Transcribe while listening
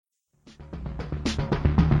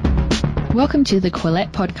Welcome to the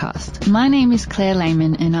Quillette podcast. My name is Claire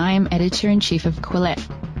Lehman and I am Editor-in-Chief of Quillette.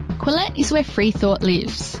 Quillette is where free thought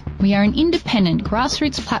lives. We are an independent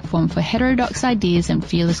grassroots platform for heterodox ideas and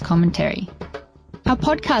fearless commentary. Our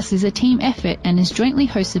podcast is a team effort and is jointly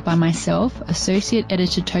hosted by myself, Associate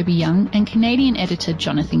Editor Toby Young, and Canadian Editor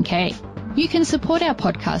Jonathan Kay. You can support our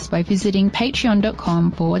podcast by visiting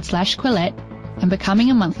patreon.com/Quillette and becoming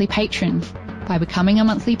a monthly patron. By becoming a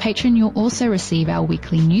monthly patron, you'll also receive our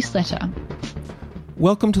weekly newsletter.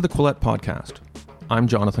 Welcome to the Quillette podcast. I'm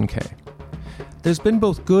Jonathan Kay. There's been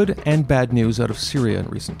both good and bad news out of Syria in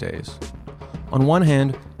recent days. On one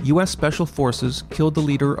hand, U.S. Special Forces killed the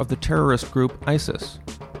leader of the terrorist group ISIS.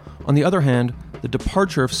 On the other hand, the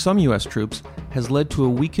departure of some U.S. troops has led to a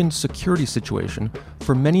weakened security situation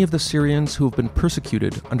for many of the Syrians who have been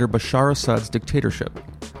persecuted under Bashar Assad's dictatorship.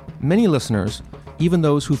 Many listeners, even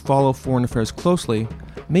those who follow foreign affairs closely,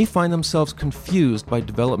 may find themselves confused by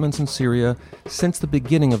developments in Syria since the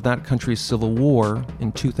beginning of that country's civil war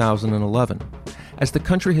in 2011, as the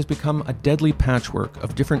country has become a deadly patchwork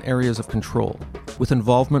of different areas of control, with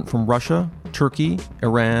involvement from Russia, Turkey,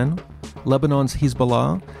 Iran, Lebanon's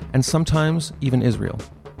Hezbollah, and sometimes even Israel.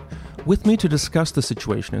 With me to discuss the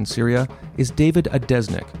situation in Syria is David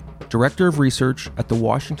Adesnik, Director of Research at the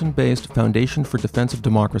Washington-based Foundation for Defense of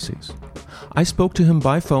Democracies. I spoke to him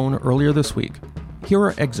by phone earlier this week. Here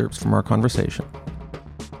are excerpts from our conversation.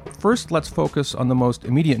 First, let's focus on the most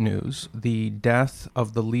immediate news, the death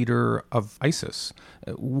of the leader of ISIS.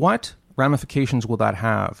 What ramifications will that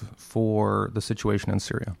have for the situation in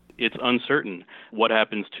Syria? It's uncertain what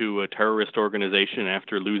happens to a terrorist organization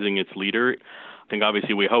after losing its leader. I think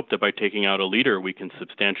obviously we hope that by taking out a leader, we can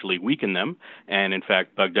substantially weaken them. And in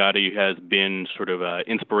fact, Baghdadi has been sort of an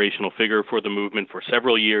inspirational figure for the movement for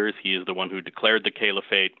several years. He is the one who declared the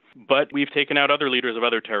caliphate. But we've taken out other leaders of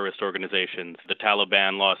other terrorist organizations. The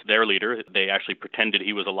Taliban lost their leader. They actually pretended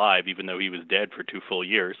he was alive, even though he was dead for 2 full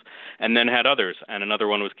years, and then had others. And another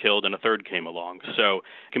one was killed and a third came along. So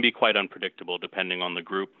it can be quite unpredictable depending on the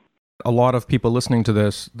group. A lot of people listening to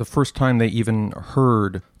this, the first time they even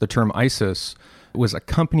heard the term ISIS was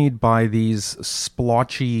accompanied by these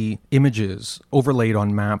splotchy images overlaid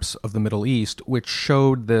on maps of the Middle East, which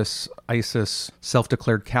showed this ISIS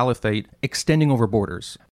self-declared caliphate extending over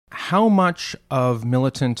borders. How much of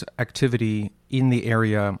militant activity in the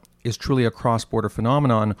area is truly a cross-border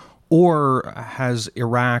phenomenon, or has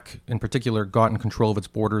Iraq in particular gotten control of its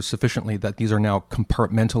borders sufficiently that these are now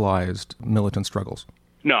compartmentalized militant struggles?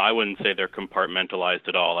 No, I wouldn't say they're compartmentalized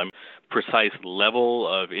at all. Precise level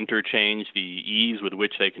of interchange, the ease with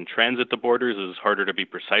which they can transit the borders is harder to be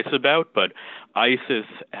precise about, but ISIS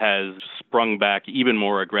has sprung back even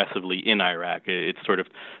more aggressively in Iraq. It's sort of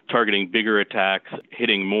targeting bigger attacks,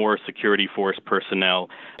 hitting more security force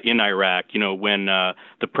personnel in Iraq. You know, when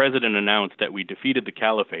the president announced that we defeated the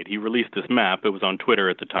caliphate, he released this map. It was on Twitter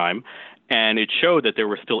at the time. And it showed that there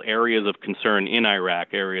were still areas of concern in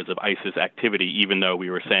Iraq, areas of ISIS activity, even though we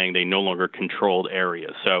were saying they no longer controlled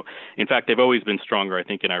areas. So, in fact, they've always been stronger, I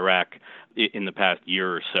think, in Iraq in the past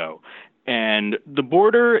year or so. And the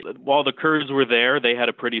border, while the Kurds were there, they had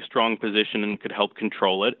a pretty strong position and could help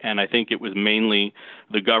control it. And I think it was mainly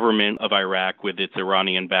the government of Iraq with its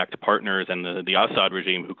Iranian-backed partners and the Assad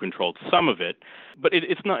regime who controlled some of it. But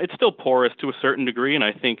it's still porous to a certain degree. And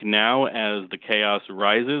I think now as the chaos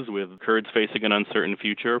rises with Kurds facing an uncertain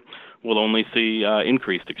future, we'll only see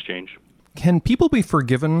increased exchange. Can people be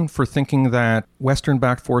forgiven for thinking that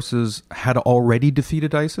Western-backed forces had already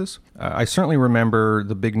defeated ISIS? I certainly remember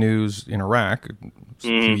the big news in Iraq a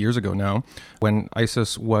few years ago now, when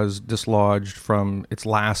ISIS was dislodged from its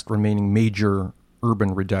last remaining major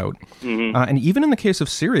urban redoubt. And even in the case of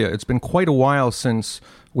Syria, it's been quite a while since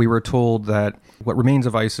we were told that what remains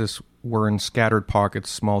of ISIS were in scattered pockets,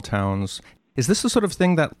 small towns. Is this the sort of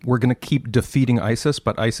thing that we're going to keep defeating ISIS,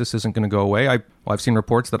 but ISIS isn't going to go away? I've seen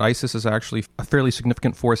reports that ISIS is actually a fairly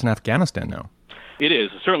significant force in Afghanistan now. It is.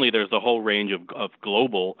 Certainly there's the whole range of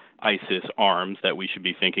global ISIS arms that we should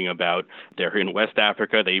be thinking about. They're in West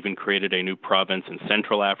Africa. They even created a new province in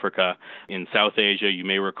Central Africa. In South Asia, you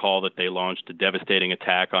may recall that they launched a devastating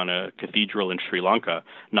attack on a cathedral in Sri Lanka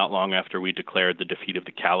not long after we declared the defeat of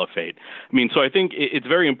the caliphate. So I think it's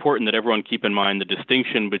very important that everyone keep in mind the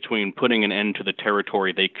distinction between putting an end to the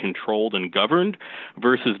territory they controlled and governed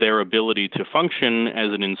versus their ability to function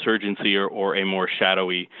as an insurgency or a more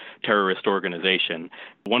shadowy terrorist organization. organization.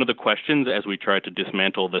 One of the questions as we tried to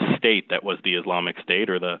dismantle the state that was the Islamic State,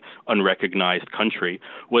 or the unrecognized country,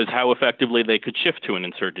 was how effectively they could shift to an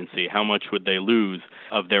insurgency. How much would they lose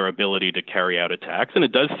of their ability to carry out attacks? And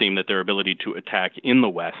it does seem that their ability to attack in the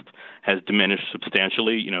West has diminished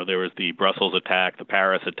substantially. You know, there was the Brussels attack, the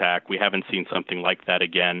Paris attack. We haven't seen something like that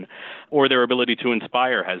again. Or their ability to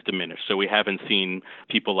inspire has diminished. So we haven't seen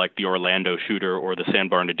people like the Orlando shooter or the San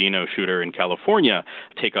Bernardino shooter in California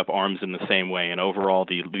take up arms in the same way. And overall,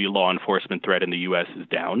 the law enforcement threat in the U.S. is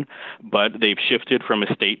down. But they've shifted from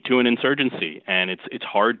a state to an insurgency. And it's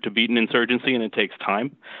hard to beat an insurgency, and it takes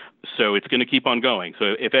time. So it's going to keep on going.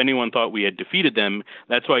 So if anyone thought we had defeated them,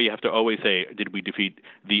 that's why you have to always say, did we defeat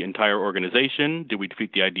the entire organization? Did we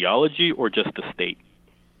defeat the ideology, or just the state?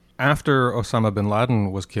 After Osama bin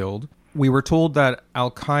Laden was killed, we were told that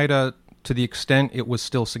al-Qaeda, to the extent it was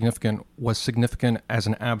still significant, was significant as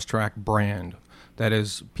an abstract brand. That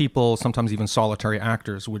is, people, sometimes even solitary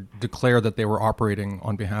actors, would declare that they were operating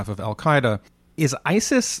on behalf of al-Qaeda. Is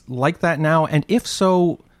ISIS like that now? And if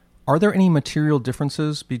so, are there any material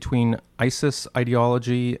differences between ISIS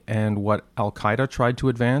ideology and what al-Qaeda tried to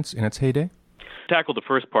advance in its heyday? To tackle the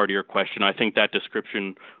first part of your question, I think that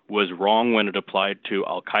description was wrong when it applied to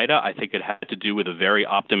al-Qaeda. I think it had to do with a very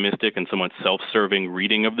optimistic and somewhat self-serving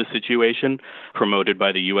reading of the situation promoted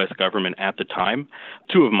by the U.S. government at the time.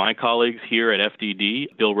 Two of my colleagues here at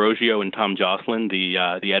FDD, Bill Roggio and Tom Jocelyn,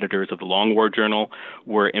 the editors of the Long War Journal,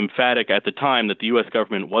 were emphatic at the time that the U.S.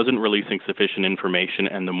 government wasn't releasing sufficient information,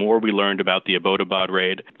 and the more we learned about the Abbottabad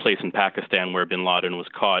raid, place in Pakistan where bin Laden was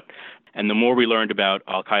caught, and the more we learned about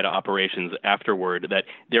al-Qaeda operations afterward, that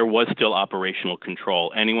there was still operational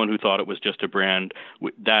control. Anyone who thought it was just a brand,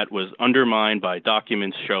 that was undermined by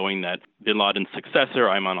documents showing that bin Laden's successor,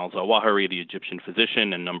 Ayman al-Zawahiri, the Egyptian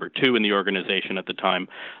physician and number two in the organization at the time,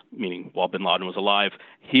 meaning while bin Laden was alive,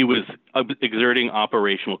 he was exerting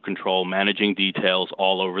operational control, managing details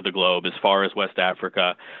all over the globe, as far as West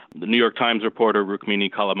Africa. The New York Times reporter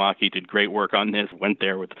Rukmini Kalamaki did great work on this, went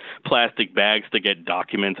there with plastic bags to get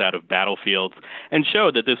documents out of battlefields, and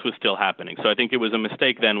showed that this was still happening. So I think it was a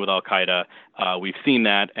mistake then with al-Qaeda. We've seen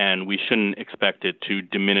that, and we shouldn't expect it to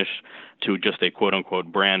diminish to just a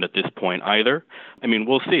quote-unquote brand at this point either. I mean,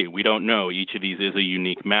 we'll see. We don't know. Each of these is a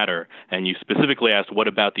unique matter. And you specifically asked, what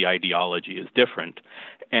about the ideology is different?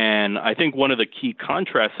 And I think one of the key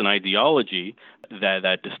contrasts in ideology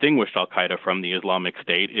that distinguished al-Qaeda from the Islamic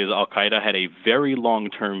State is al-Qaeda had a very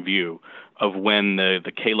long-term view of when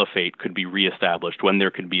the caliphate could be reestablished, when there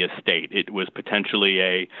could be a state. It was potentially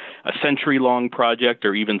a century-long project,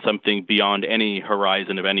 or even something beyond any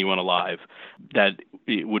horizon of anyone alive, that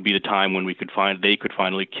it would be the time when they could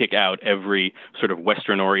finally kick out every sort of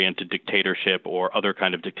Western-oriented dictatorship or other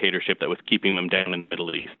kind of dictatorship that was keeping them down in the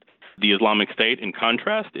Middle East. The Islamic State, in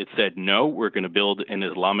contrast, it said, no, we're going to build an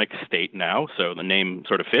Islamic State now, so the name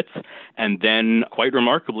sort of fits. And then, quite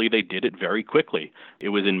remarkably, they did it very quickly. It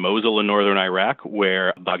was in Mosul in northern Iraq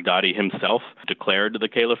where Baghdadi himself declared the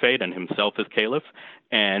caliphate and himself as caliph,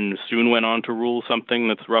 and soon went on to rule something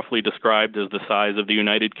that's roughly described as the size of the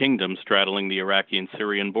United Kingdom, straddling the Iraqi and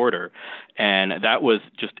Syrian border. And that was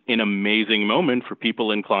just an amazing moment for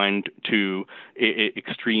people inclined to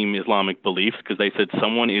extreme Islamic beliefs, because they said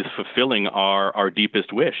someone is fulfilling our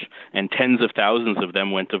deepest wish. And tens of thousands of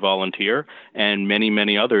them went to volunteer, and many,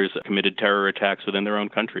 many others committed terror attacks within their own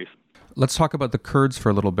countries. Let's talk about the Kurds for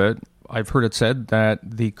a little bit. I've heard it said that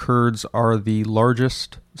the Kurds are the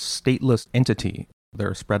largest stateless entity.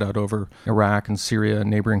 They're spread out over Iraq and Syria and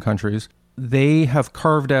neighboring countries. They have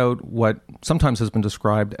carved out what sometimes has been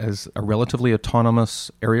described as a relatively autonomous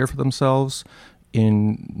area for themselves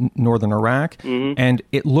in northern Iraq. Mm-hmm. And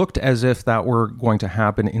it looked as if that were going to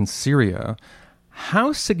happen in Syria.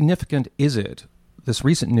 How significant is it, this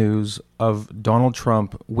recent news of Donald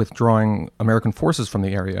Trump withdrawing American forces from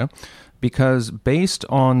the area? Because based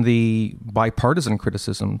on the bipartisan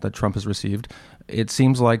criticism that Trump has received, it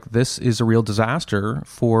seems like this is a real disaster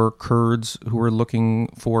for Kurds who are looking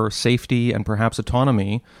for safety and perhaps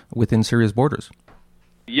autonomy within Syria's borders.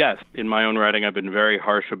 Yes, in my own writing, I've been very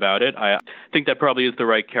harsh about it. I think that probably is the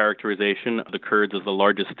right characterization of the Kurds as the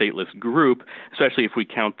largest stateless group, especially if we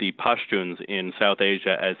count the Pashtuns in South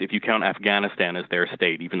Asia as, if you count Afghanistan as their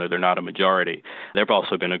state, even though they're not a majority. They've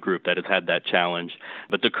also been a group that has had that challenge.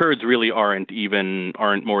 But the Kurds really aren't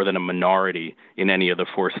more than a minority in any of the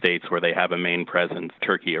four states where they have a main presence: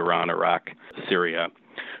 Turkey, Iran, Iraq, Syria.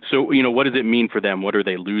 So, what does it mean for them? What are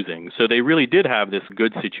they losing? So they really did have this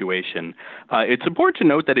good situation. It's important to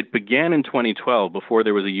note that it began in 2012 before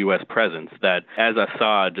there was a U.S. presence, that as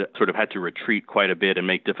Assad sort of had to retreat quite a bit and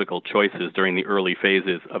make difficult choices during the early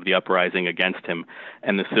phases of the uprising against him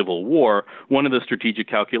and the civil war, one of the strategic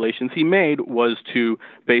calculations he made was to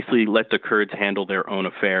basically let the Kurds handle their own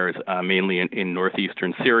affairs, mainly in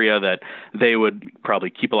northeastern Syria, that they would probably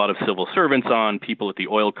keep a lot of civil servants on, people at the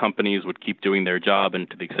oil companies would keep doing their job and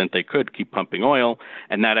to the extent they could keep pumping oil,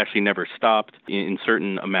 and that actually never stopped in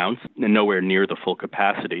certain amounts and nowhere near the full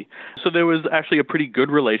capacity. So there was actually a pretty good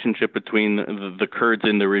relationship between the Kurds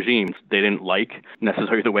and the regime. They didn't like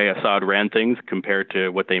necessarily the way Assad ran things compared to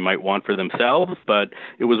what they might want for themselves, but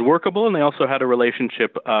it was workable, and they also had a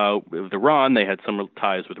relationship with Iran. They had some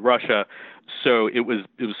ties with Russia. So it was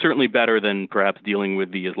certainly better than perhaps dealing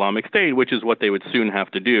with the Islamic State, which is what they would soon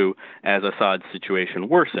have to do as Assad's situation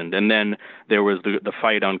worsened. And then there was the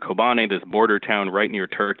fight on Kobane, this border town right near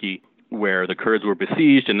Turkey, where the Kurds were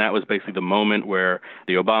besieged, and that was basically the moment where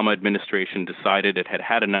the Obama administration decided it had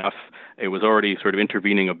had enough. It was already sort of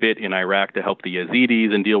intervening a bit in Iraq to help the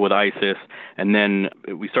Yazidis and deal with ISIS, and then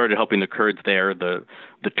we started helping the Kurds there. The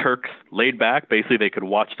Turks laid back. Basically, they could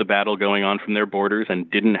watch the battle going on from their borders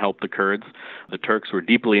and didn't help the Kurds. The Turks were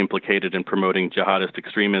deeply implicated in promoting jihadist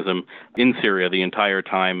extremism in Syria the entire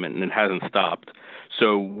time, and it hasn't stopped.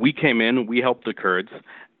 So we came in, we helped the Kurds,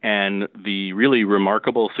 and the really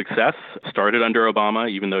remarkable success started under Obama,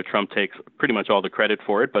 even though Trump takes pretty much all the credit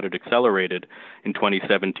for it, but it accelerated in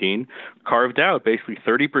 2017, carved out basically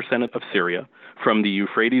 30% of Syria from the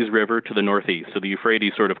Euphrates River to the northeast. So the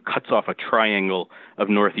Euphrates sort of cuts off a triangle of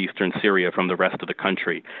northeastern Syria from the rest of the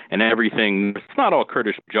country. And everything, it's not all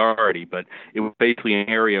Kurdish majority, but it was basically an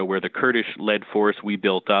area where the Kurdish-led force we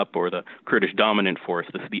built up, or the Kurdish-dominant force,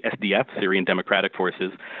 the SDF, Syrian Democratic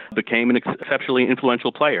Forces, became an exceptionally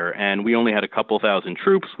influential player. And we only had a couple thousand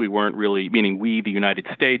troops. We weren't really, meaning we, the United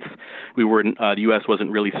States, the U.S. wasn't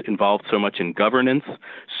really involved so much in governance.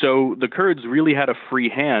 So the Kurds really had a free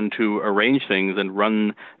hand to arrange things and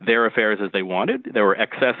run their affairs as they wanted. There were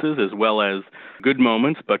excesses as well as good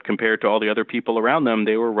moments, but compared to all the other people around them,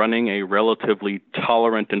 they were running a relatively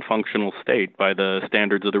tolerant and functional state by the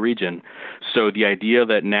standards of the region. So the idea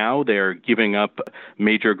that now they're giving up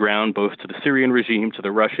major ground both to the Syrian regime, to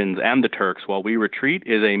the Russians, and the Turks while we retreat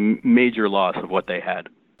is a major loss of what they had.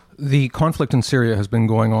 The conflict in Syria has been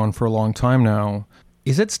going on for a long time now.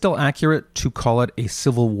 Is it still accurate to call it a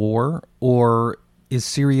civil war, or is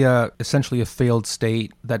Syria essentially a failed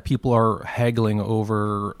state that people are haggling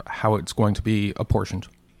over how it's going to be apportioned?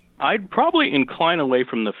 I'd probably incline away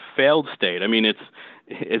from the failed state. I mean, it's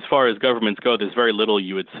as far as governments go, there's very little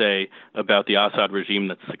you would say about the Assad regime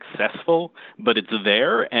that's successful, but it's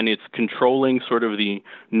there and it's controlling sort of the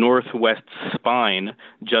northwest spine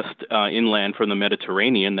just inland from the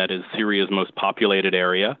Mediterranean, that is Syria's most populated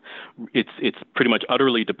area. It's pretty much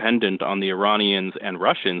utterly dependent on the Iranians and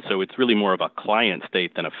Russians, so it's really more of a client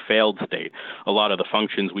state than a failed state. A lot of the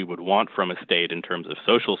functions we would want from a state in terms of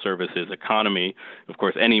social services, economy, of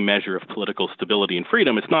course, any measure of political stability and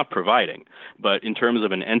freedom, it's not providing. But in terms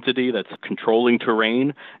of an entity that's controlling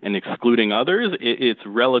terrain and excluding others, it's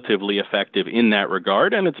relatively effective in that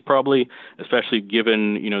regard, and it's probably, especially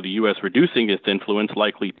given the U.S. reducing its influence,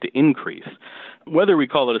 likely to increase. Whether we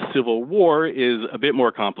call it a civil war is a bit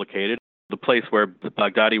more complicated. The place where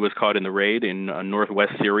Baghdadi was caught in the raid in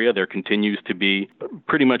northwest Syria, there continues to be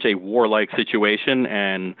pretty much a warlike situation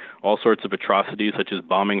and all sorts of atrocities such as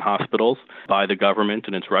bombing hospitals by the government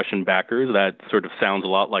and its Russian backers. That sort of sounds a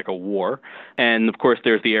lot like a war. And of course,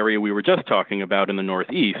 there's the area we were just talking about in the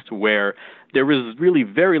northeast, where there was really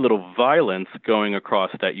very little violence going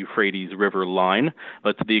across that Euphrates River line,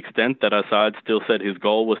 but to the extent that Assad still said his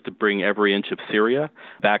goal was to bring every inch of Syria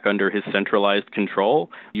back under his centralized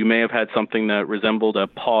control, you may have had something that resembled a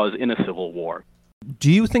pause in a civil war.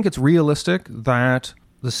 Do you think it's realistic that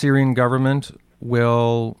the Syrian government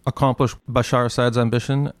will accomplish Bashar Assad's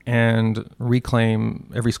ambition and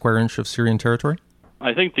reclaim every square inch of Syrian territory?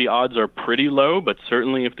 I think the odds are pretty low, but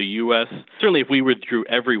certainly if we withdrew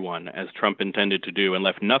everyone, as Trump intended to do, and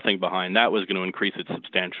left nothing behind, that was going to increase it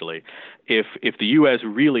substantially. If the U.S.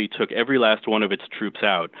 really took every last one of its troops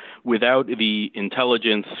out, without the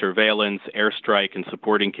intelligence, surveillance, airstrike, and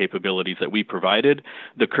supporting capabilities that we provided,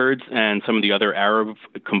 the Kurds and some of the other Arab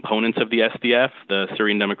components of the SDF, the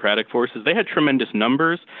Syrian Democratic Forces, they had tremendous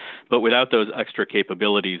numbers, but without those extra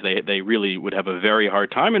capabilities, they really would have a very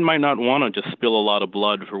hard time and might not want to just spill a lot of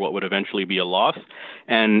blood for what would eventually be a loss.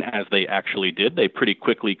 And as they actually did, they pretty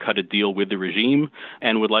quickly cut a deal with the regime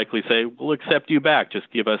and would likely say, we'll accept you back.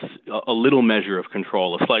 Just give us a little measure of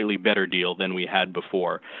control, a slightly better deal than we had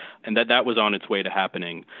before. And that was on its way to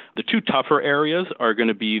happening. The two tougher areas are going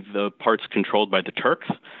to be the parts controlled by the Turks.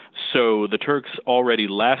 So the Turks already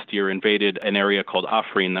last year invaded an area called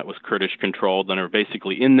Afrin that was Kurdish controlled and are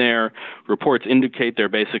basically in there. Reports indicate they're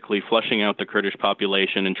basically flushing out the Kurdish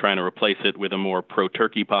population and trying to replace it with a more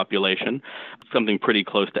pro-Turkey population, something pretty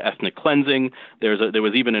close to ethnic cleansing. There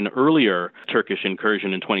was even an earlier Turkish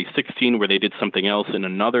incursion in 2016 where they did something else in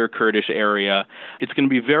another Kurdish area. It's going to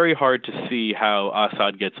be very hard to see how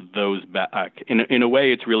Assad gets those back. In a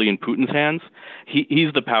way, it's really in Putin's hands.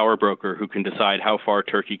 He's the power broker who can decide how far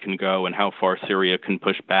Turkey can go and how far Syria can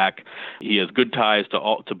push back. He has good ties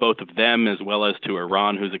to both of them as well as to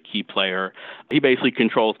Iran, who's a key player. He basically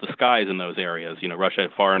controls the skies in those areas. Russia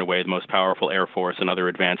has far and away the most powerful air force and other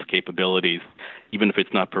advanced capabilities, even if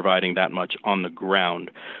it's not providing that much on the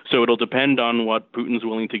ground. So it'll depend on what Putin's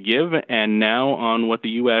willing to give and now on what the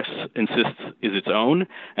U.S. insists is its own.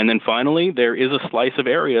 And then finally, there is a slice of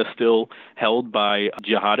area still held by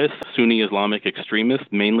jihadists, Sunni Islamic extremists,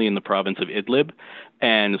 mainly in the province of Idlib.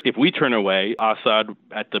 And if we turn away, Assad,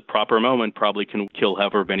 at the proper moment, probably can kill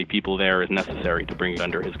however many people there is necessary to bring it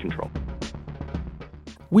under his control.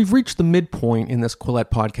 We've reached the midpoint in this Quillette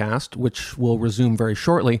podcast, which will resume very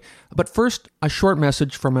shortly. But first, a short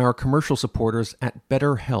message from our commercial supporters at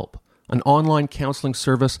BetterHelp, an online counseling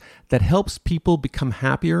service that helps people become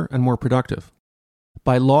happier and more productive.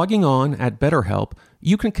 By logging on at BetterHelp,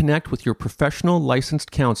 you can connect with your professional licensed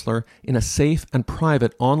counselor in a safe and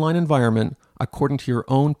private online environment according to your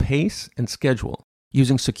own pace and schedule,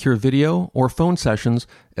 using secure video or phone sessions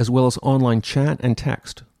as well as online chat and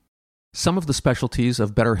text. Some of the specialties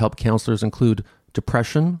of BetterHelp counselors include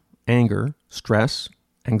depression, anger, stress,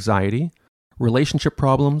 anxiety, relationship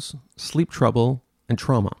problems, sleep trouble, and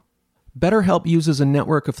trauma. BetterHelp uses a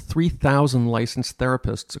network of 3,000 licensed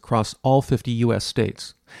therapists across all 50 U.S.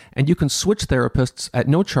 states, and you can switch therapists at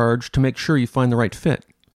no charge to make sure you find the right fit.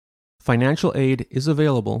 Financial aid is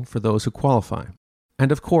available for those who qualify.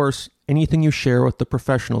 And of course, anything you share with the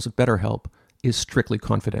professionals at BetterHelp is strictly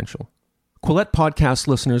confidential. Quillette podcast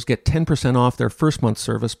listeners get 10% off their first month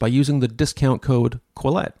service by using the discount code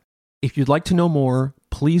Quillette. If you'd like to know more,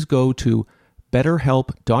 please go to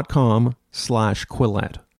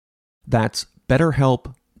betterhelp.com/Quillette. That's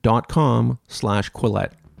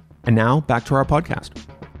betterhelp.com/Quillette. And now back to our podcast.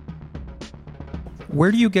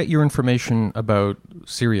 Where do you get your information about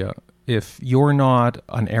Syria? If you're not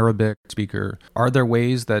an Arabic speaker, are there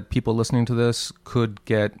ways that people listening to this could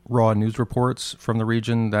get raw news reports from the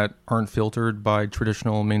region that aren't filtered by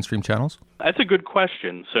traditional mainstream channels? That's a good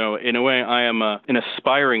question. So in a way, I am an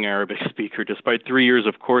aspiring Arabic speaker. Despite 3 years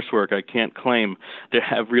of coursework, I can't claim to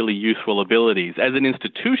have really useful abilities. As an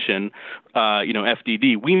institution,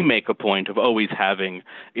 FDD, we make a point of always having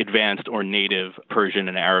advanced or native Persian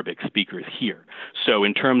and Arabic speakers here. So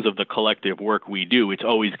in terms of the collective work we do, it's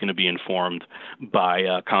always going to be informed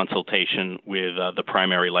by consultation with the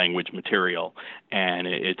primary language material. And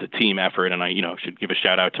it's a team effort, and I should give a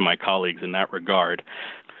shout out to my colleagues in that regard.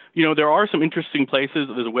 There are some interesting places.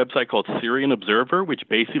 There's a website called Syrian Observer, which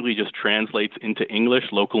basically just translates into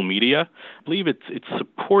English local media. I believe it's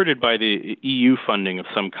supported by the EU funding of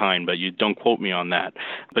some kind, but you don't quote me on that.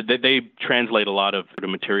 But they translate a lot of the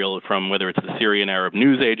material from whether it's the Syrian Arab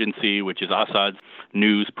News Agency, which is Assad's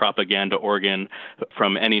news propaganda organ,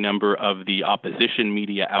 from any number of the opposition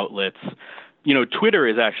media outlets. Twitter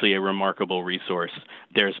is actually a remarkable resource.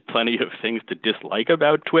 There's plenty of things to dislike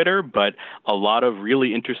about Twitter, but a lot of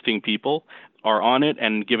really interesting people are on it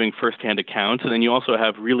and giving firsthand accounts. And then you also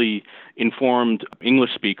have really informed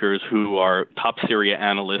English speakers who are top Syria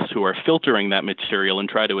analysts who are filtering that material and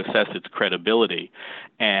try to assess its credibility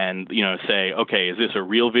and, say, okay, is this a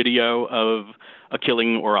real video of a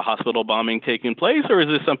killing or a hospital bombing taking place, or is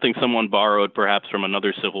this something someone borrowed perhaps from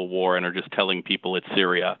another civil war and are just telling people it's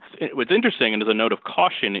Syria? What's interesting, and as a note of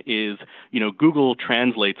caution, is, Google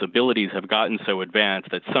Translate's abilities have gotten so advanced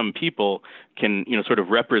that some people can, sort of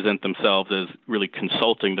represent themselves as really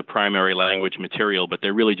consulting the primary language material, but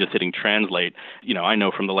they're really just hitting translate. I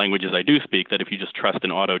know from the languages I do speak that if you just trust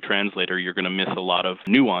an auto translator, you're going to miss a lot of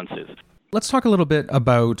nuances. Let's talk a little bit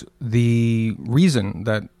about the reason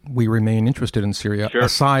that we remain interested in Syria, Sure.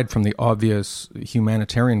 Aside from the obvious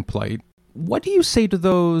humanitarian plight. What do you say to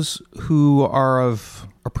those who are of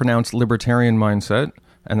a pronounced libertarian mindset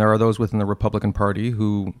And there are those within the Republican Party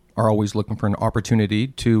who are always looking for an opportunity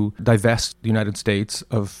to divest the United States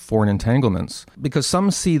of foreign entanglements. Because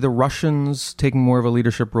some see the Russians taking more of a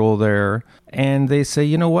leadership role there, and they say,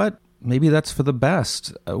 you know what? Maybe that's for the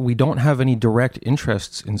best. We don't have any direct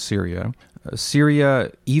interests in Syria.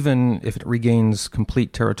 Syria, even if it regains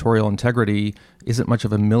complete territorial integrity, isn't much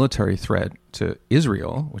of a military threat to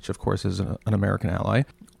Israel, which of course is an American ally.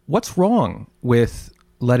 What's wrong with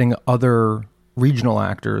letting other regional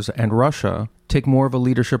actors and Russia take more of a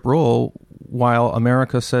leadership role while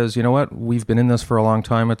America says, you know what, we've been in this for a long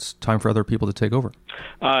time, it's time for other people to take over?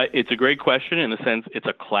 It's a great question. In a sense, it's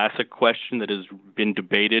a classic question that has been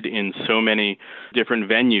debated in so many different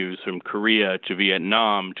venues, from Korea to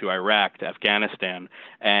Vietnam to Iraq to Afghanistan.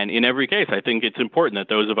 And in every case, I think it's important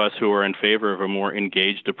that those of us who are in favor of a more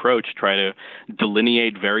engaged approach try to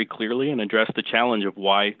delineate very clearly and address the challenge of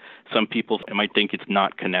why some people might think it's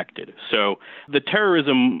not connected. So the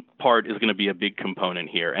terrorism part is going to be a big component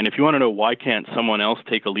here. And if you want to know why can't someone else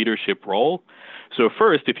take a leadership role, so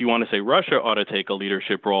first, if you want to say Russia ought to take a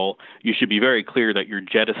leadership role, you should be very clear that you're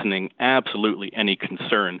jettisoning absolutely any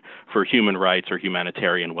concern for human rights or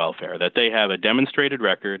humanitarian welfare, that they have a demonstrated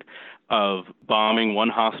record of bombing one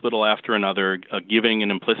hospital after another, giving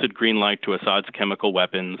an implicit green light to Assad's chemical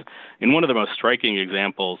weapons. In one of the most striking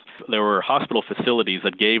examples, there were hospital facilities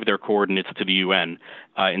that gave their coordinates to the UN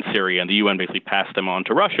in Syria, and the UN basically passed them on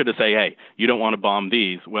to Russia to say, hey, you don't want to bomb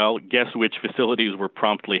these. Well, guess which facilities were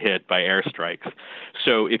promptly hit by airstrikes.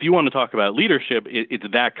 So if you want to talk about leadership, it's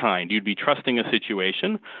that kind. You'd be trusting a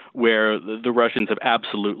situation where the Russians have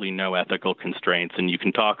absolutely no ethical constraints, and you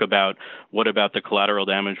can talk about what about the collateral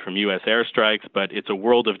damage from U.S. airstrikes, but it's a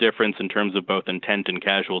world of difference in terms of both intent and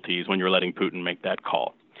casualties when you're letting Putin make that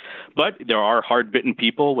call. But there are hard-bitten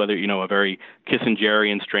people, whether, a very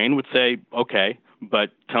Kissingerian strain would say, okay,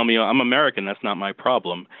 but tell me I'm American, that's not my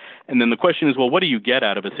problem. And then the question is, well, what do you get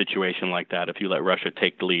out of a situation like that if you let Russia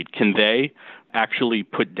take the lead? Can they actually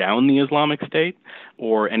put down the Islamic State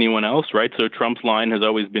or anyone else, right? So Trump's line has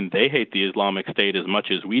always been they hate the Islamic State as much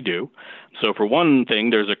as we do. So for one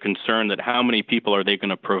thing, there's a concern that how many people are they going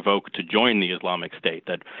to provoke to join the Islamic State?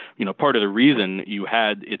 That, part of the reason you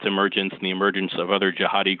had its emergence and the emergence of other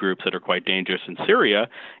jihadi groups that are quite dangerous in Syria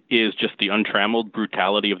is just the untrammeled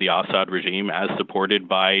brutality of the Assad regime as supported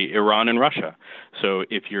by Iran and Russia. So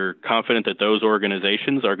if you're confident that those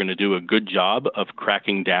organizations are going to do a good job of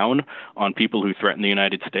cracking down on people who threaten the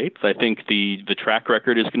United States, I think the track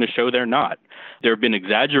record is going to show they're not. There have been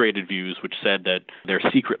exaggerated views which said that they're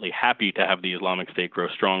secretly happy to have the Islamic State grow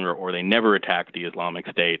stronger, or they never attack the Islamic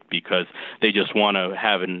State because they just want to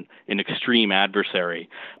have an extreme adversary.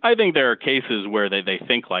 I think there are cases where they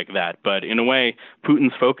think like that, but in a way,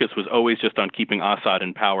 Putin's focus was always just on keeping Assad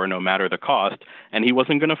in power no matter the cost, and he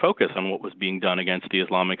wasn't going to focus on what was being done against the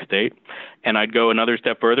Islamic State. And I'd go another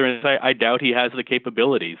step further and say I doubt he has the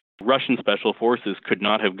capabilities. Russian special forces could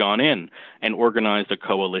not have gone in and organized a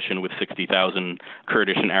coalition with 60,000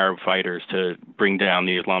 Kurdish and Arab fighters to bring down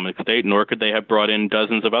the Islamic State, nor could they have brought in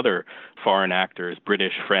dozens of other foreign actors,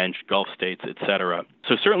 British, French, Gulf states, etc.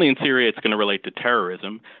 So certainly in Syria, it's going to relate to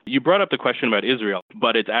terrorism. You brought up the question about Israel,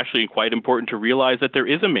 but it's actually quite important to realize that there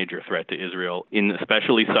is a major threat to Israel in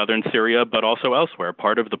especially southern Syria, but also elsewhere.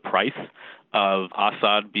 Part of the price of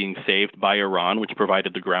Assad being saved by Iran, which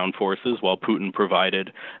provided the ground forces while Putin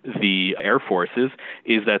provided the air forces,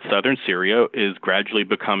 is that southern Syria is gradually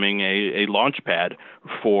becoming a launch pad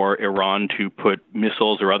for Iran to put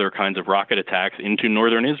missiles or other kinds of rocket attacks into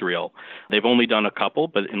northern Israel. They've only done a couple,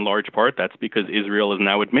 but in large part that's because Israel has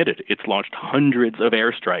now admitted it's launched hundreds of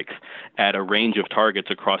airstrikes at a range of targets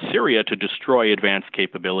across Syria to destroy advanced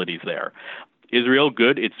capabilities there. Israel,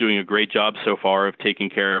 good. It's doing a great job so far of taking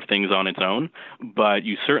care of things on its own. But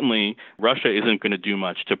Russia isn't going to do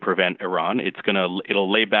much to prevent Iran. It'll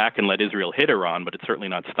lay back and let Israel hit Iran, but it's certainly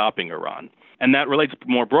not stopping Iran. And that relates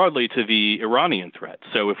more broadly to the Iranian threat.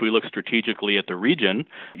 So if we look strategically at the region,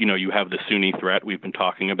 you have the Sunni threat we've been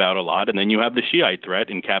talking about a lot, and then you have the Shiite threat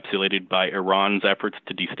encapsulated by Iran's efforts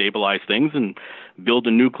to destabilize things and build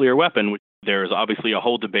a nuclear weapon. There's obviously a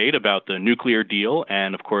whole debate about the nuclear deal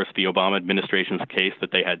and, of course, the Obama administration's case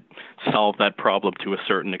that they had solved that problem to a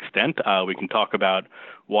certain extent. We can talk about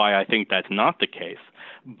why I think that's not the case.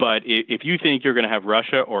 But if you think you're going to have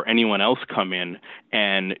Russia or anyone else come in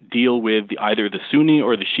and deal with either the Sunni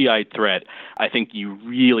or the Shiite threat, I think you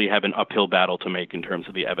really have an uphill battle to make in terms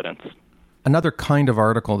of the evidence. Another kind of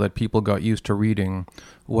article that people got used to reading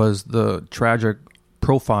was the tragic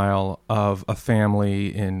profile of a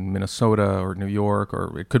family in Minnesota or New York,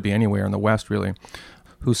 or it could be anywhere in the West really,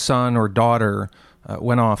 whose son or daughter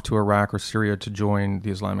went off to Iraq or Syria to join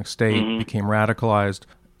the Islamic State, became radicalized.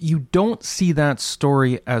 You don't see that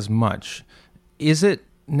story as much. Is it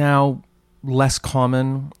now less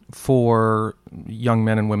common for young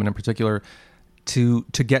men and women in particular to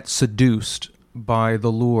get seduced by the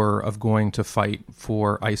lure of going to fight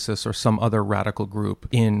for ISIS or some other radical group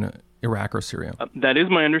in Iraq or Syria? That is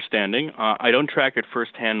my understanding. I don't track it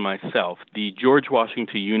firsthand myself. The George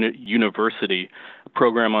Washington University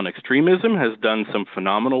program on extremism has done some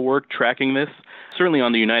phenomenal work tracking this. Certainly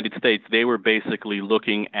on the United States, they were basically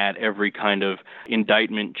looking at every kind of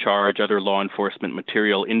indictment, charge, other law enforcement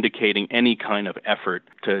material indicating any kind of effort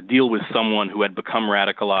to deal with someone who had become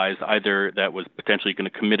radicalized, either that was potentially going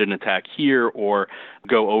to commit an attack here or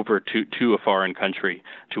go over to a foreign country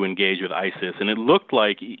to engage with ISIS. And it looked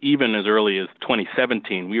like even as early as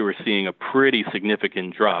 2017, we were seeing a pretty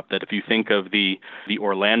significant drop. That if you think of the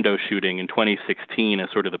Orlando shooting in 2016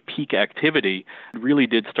 as sort of the peak activity, it really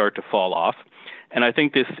did start to fall off. And I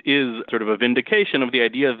think this is sort of a vindication of the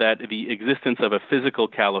idea that the existence of a physical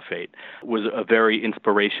caliphate was a very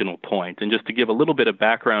inspirational point. And just to give a little bit of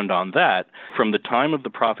background on that, from the time of the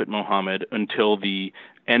Prophet Muhammad until the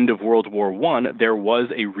end of World War I, there was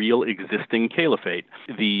a real existing caliphate.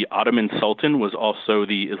 The Ottoman Sultan was also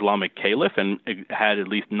the Islamic caliph and had at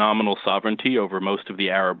least nominal sovereignty over most of the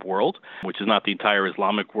Arab world, which is not the entire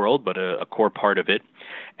Islamic world, but a core part of it.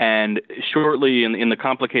 And shortly in the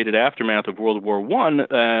complicated aftermath of World War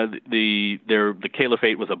I, the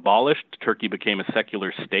caliphate was abolished. Turkey became a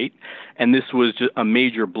secular state. And this was just a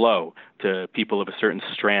major blow to people of a certain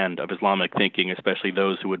strand of Islamic thinking, especially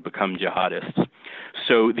those who would become jihadists.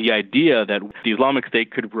 So the idea that the Islamic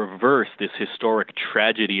State could reverse this historic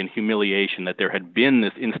tragedy and humiliation, that there had been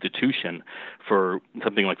this institution for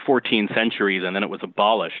something like 14 centuries and then it was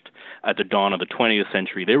abolished at the dawn of the 20th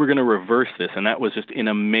century, they were going to reverse this, and that was just an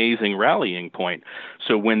amazing rallying point.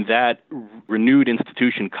 So when that renewed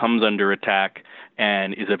institution comes under attack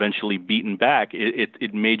and is eventually beaten back,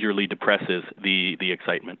 it majorly depresses the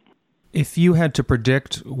excitement. If you had to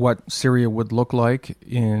predict what Syria would look like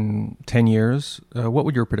in 10 years, what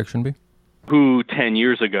would your prediction be? Who 10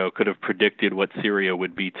 years ago could have predicted what Syria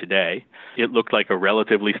would be today? It looked like a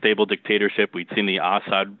relatively stable dictatorship. We'd seen the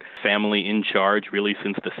Assad family in charge really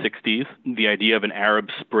since the 60s. The idea of an Arab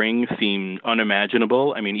Spring seemed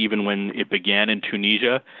unimaginable. I mean, even when it began in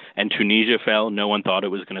Tunisia and Tunisia fell, no one thought it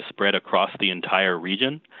was going to spread across the entire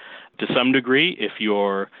region. To some degree, if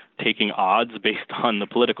you're taking odds based on the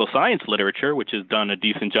political science literature, which has done a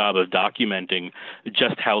decent job of documenting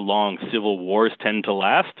just how long civil wars tend to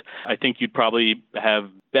last, I think you'd probably have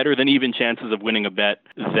better than even chances of winning a bet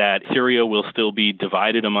that Syria will still be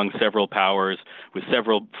divided among several powers, with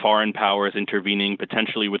several foreign powers intervening,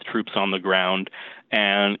 potentially with troops on the ground,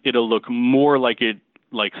 and it'll look more like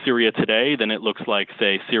Syria today than it looks like,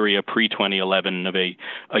 say, Syria pre-2011 of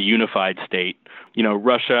a unified state. You know,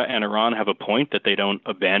 Russia and Iran have a point that they don't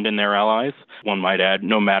abandon their allies. One might add,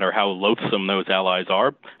 no matter how loathsome those allies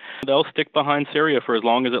are, they'll stick behind Syria for as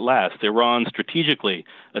long as it lasts. Iran strategically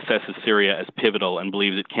assesses Syria as pivotal and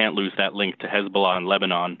believes it can't lose that link to Hezbollah and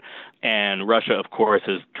Lebanon. And Russia, of course,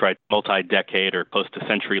 has tried multi-decade or close to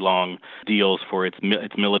century-long deals for its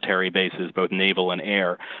military bases, both naval and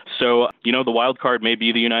air. So, you know, the wild card may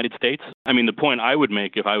be the United States. I mean, the point I would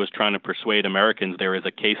make if I was trying to persuade Americans there is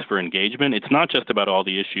a case for engagement. It's not just about all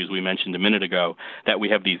the issues we mentioned a minute ago, that we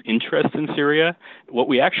have these interests in Syria. What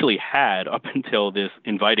we actually had up until this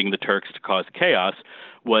inviting the Turks to cause chaos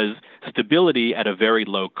was stability at a very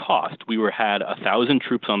low cost. We had 1,000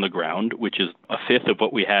 troops on the ground, which is a fifth of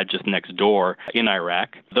what we had just next door in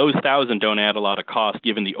Iraq. Those 1,000 don't add a lot of cost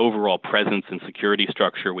given the overall presence and security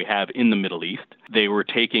structure we have in the Middle East. They were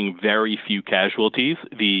taking very few casualties.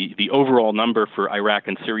 The overall number for Iraq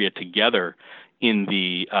and Syria together in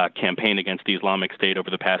the campaign against the Islamic State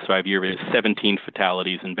over the past 5 years is 17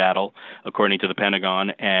 fatalities in battle, according to the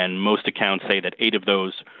Pentagon, and most accounts say that 8 of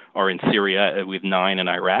those are in Syria, with 9 in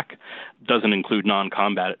Iraq. Doesn't include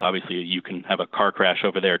non-combat. Obviously, you can have a car crash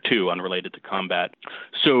over there, too, unrelated to combat.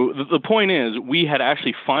 So the point is, we had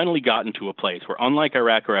actually finally gotten to a place where, unlike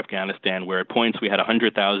Iraq or Afghanistan, where at points we had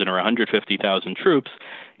 100,000 or 150,000 troops,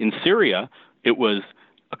 in Syria, it was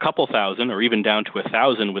a couple thousand or even down to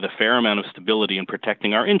 1,000 with a fair amount of stability in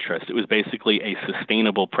protecting our interests. It was basically a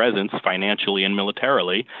sustainable presence financially and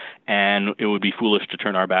militarily, and it would be foolish to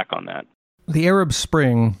turn our back on that. The Arab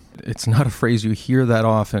Spring, it's not a phrase you hear that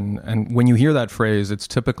often, and when you hear that phrase, it's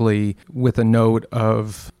typically with a note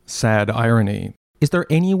of sad irony. Is there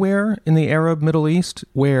anywhere in the Arab Middle East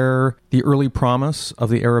where the early promise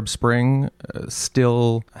of the Arab Spring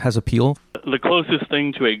still has appeal? The closest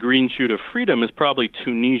thing to a green shoot of freedom is probably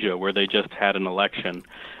Tunisia, where they just had an election.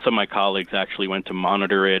 Some of my colleagues actually went to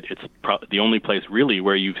monitor it. It's the only place really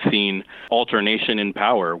where you've seen alternation in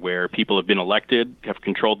power, where people have been elected, have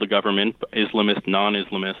controlled the government, Islamist,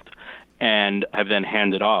 non-Islamist, and have then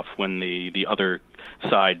handed off when the other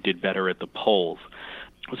side did better at the polls.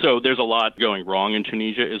 So there's a lot going wrong in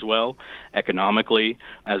Tunisia as well, economically,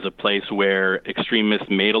 as a place where extremists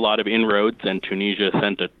made a lot of inroads, and Tunisia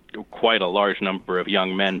sent quite a large number of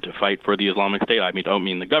young men to fight for the Islamic State. I don't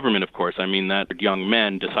mean the government, of course. I mean that young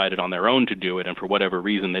men decided on their own to do it, and for whatever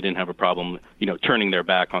reason, they didn't have a problem, turning their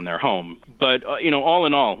back on their home. But, all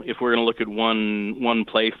in all, if we're going to look at one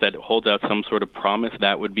place that holds out some sort of promise,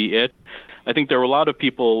 that would be it. I think there were a lot of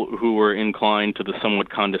people who were inclined to the somewhat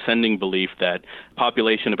condescending belief that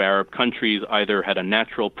population of Arab countries either had a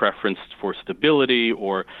natural preference for stability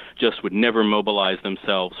or just would never mobilize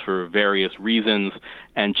themselves for various reasons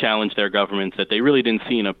and challenge their governments, that they really didn't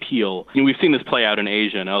see an appeal. We've seen this play out in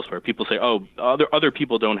Asia and elsewhere. People say, other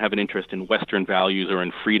people don't have an interest in Western values or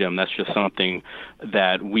in freedom. That's just something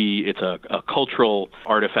that it's a cultural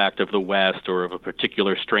artifact of the West or of a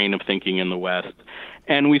particular strain of thinking in the West.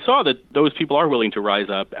 And we saw that those people are willing to rise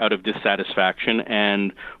up out of dissatisfaction,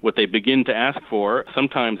 and what they begin to ask for,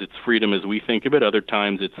 sometimes it's freedom as we think of it, other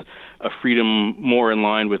times it's a freedom more in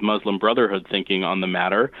line with Muslim Brotherhood thinking on the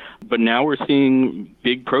matter. But now we're seeing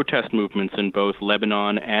big protest movements in both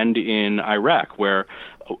Lebanon and in Iraq, where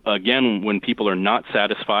again, when people are not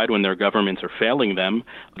satisfied, when their governments are failing them,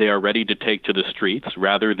 they are ready to take to the streets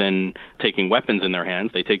rather than taking weapons in their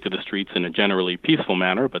hands. They take to the streets in a generally peaceful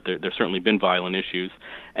manner, but there's certainly been violent issues,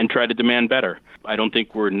 and try to demand better. I don't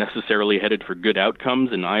think we're necessarily headed for good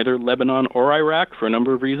outcomes in either Lebanon or Iraq for a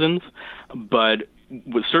number of reasons, but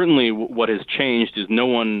certainly what has changed is no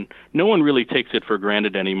one really takes it for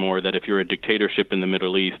granted anymore that if you're a dictatorship in the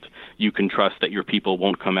Middle East, you can trust that your people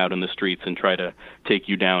won't come out in the streets and try to take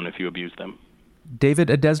you down if you abuse them. David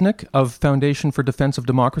Adesnik of Foundation for Defense of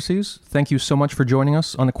Democracies, thank you so much for joining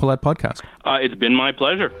us on the Quillette podcast. It's been my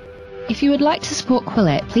pleasure. If you would like to support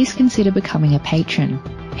Quillette, please consider becoming a patron.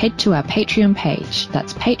 Head to our Patreon page.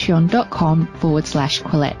 That's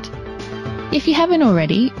patreon.com/Quillette. If you haven't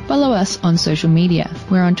already, follow us on social media.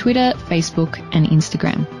 We're on Twitter, Facebook, and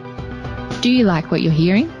Instagram. Do you like what you're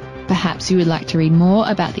hearing? Perhaps you would like to read more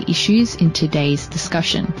about the issues in today's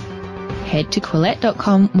discussion. Head to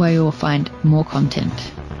Quillette.com where you will find more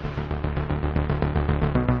content.